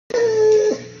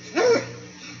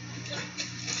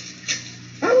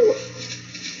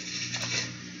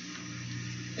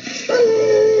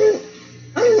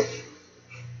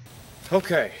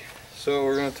Okay, so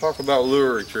we're going to talk about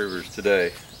lure retrievers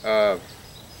today.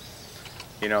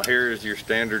 Here's your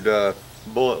standard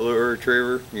bullet lure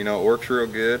retriever. It works real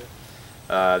good.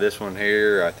 This one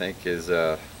here I think is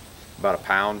about a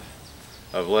pound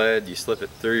of lead. You slip it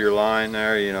through your line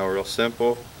there, real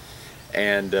simple,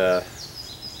 and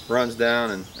runs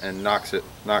down and knocks it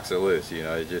loose.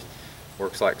 It just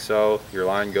works like so. Your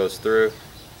line goes through.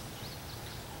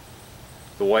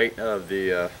 The weight of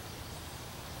the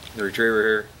retriever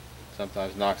here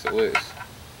sometimes knocks it loose.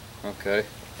 Okay,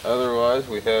 otherwise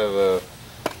we have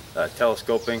a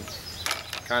telescoping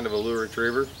kind of a lure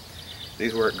retriever.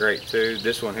 These work great too.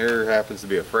 This one here happens to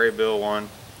be a Frabill one.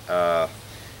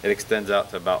 It extends out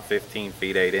to about 15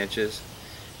 feet 8 inches.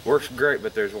 Works great,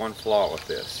 but there's one flaw with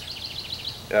this.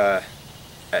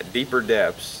 At deeper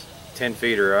depths, 10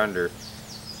 feet or under,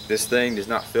 this thing does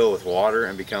not fill with water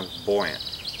and becomes buoyant,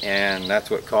 and that's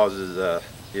what causes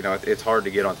it's hard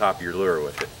to get on top of your lure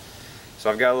with it.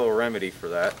 So I've got a little remedy for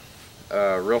that.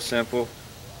 Real simple.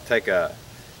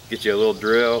 Get you a little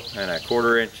drill and a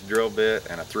 1/4 inch drill bit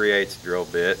and a 3/8 drill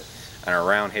bit and a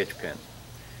round hitch pin,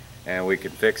 and we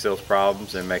can fix those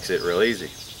problems, and makes it real easy.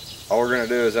 All we're going to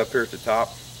do is up here at the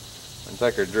top and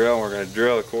take our drill, and we're going to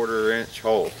drill a 1/4 inch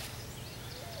hole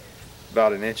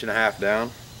about 1.5 inches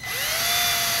down.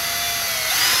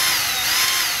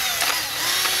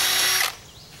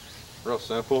 Real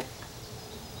simple.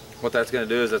 What that's going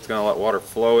to do is that's going to let water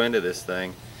flow into this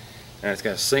thing, and it's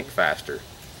going to sink faster,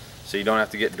 so you don't have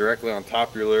to get directly on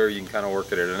top of your lure. You can kind of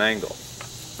work it at an angle.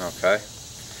 Okay,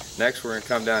 next we're going to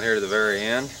come down here to the very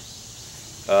end.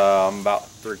 I'm about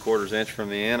 3/4 inch from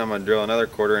the end. I'm going to drill another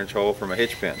 1/4 inch hole from a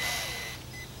hitch pin.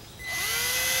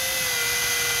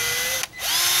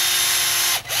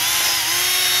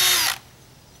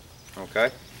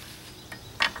 Okay,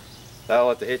 that'll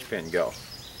let the hitch pin go.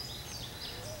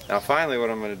 Now finally what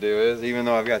I'm going to do is, even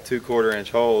though I've got 2 1/4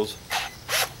 inch holes,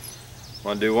 I'm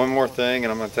going to do one more thing,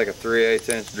 and I'm going to take a 3/8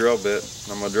 inch drill bit,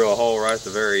 and I'm going to drill a hole right at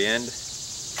the very end.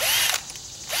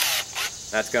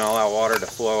 That's going to allow water to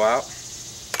flow out.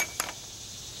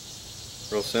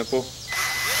 Real simple.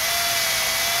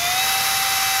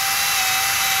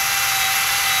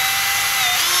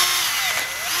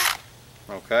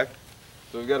 Okay,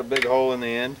 so we've got a big hole in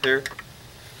the end here.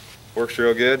 Works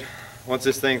real good. Once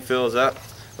this thing fills up,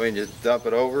 we can just dump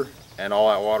it over, and all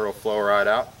that water will flow right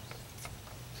out.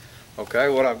 Okay,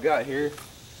 what I've got here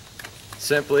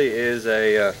simply is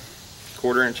a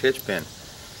 1/4 inch hitch pin.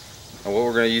 And what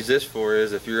we're going to use this for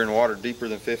is, if you're in water deeper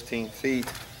than 15 feet,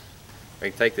 we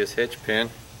can take this hitch pin,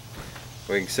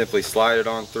 we can simply slide it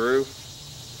on through,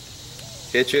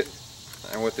 hitch it,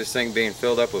 and with this thing being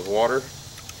filled up with water,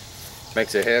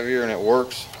 makes it heavier, and it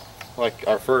works like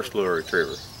our first lure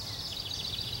retriever.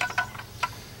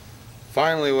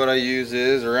 Finally, what I use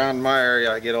is, around my area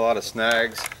I get a lot of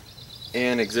snags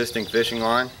in existing fishing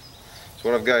line. So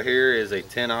what I've got here is a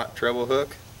 10/0 treble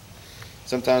hook.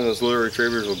 Sometimes those lure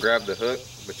retrievers will grab the hook,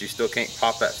 but you still can't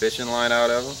pop that fishing line out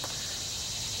of them.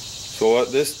 So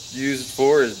what this uses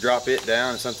for is drop it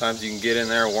down, and sometimes you can get in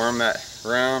there, worm that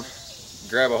around,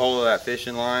 grab a hold of that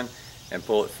fishing line, and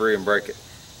pull it free and break it.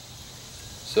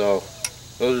 So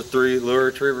those are 3 lure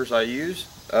retrievers I use.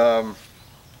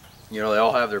 They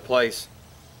all have their place,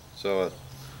 so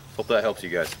hope that helps you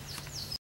guys.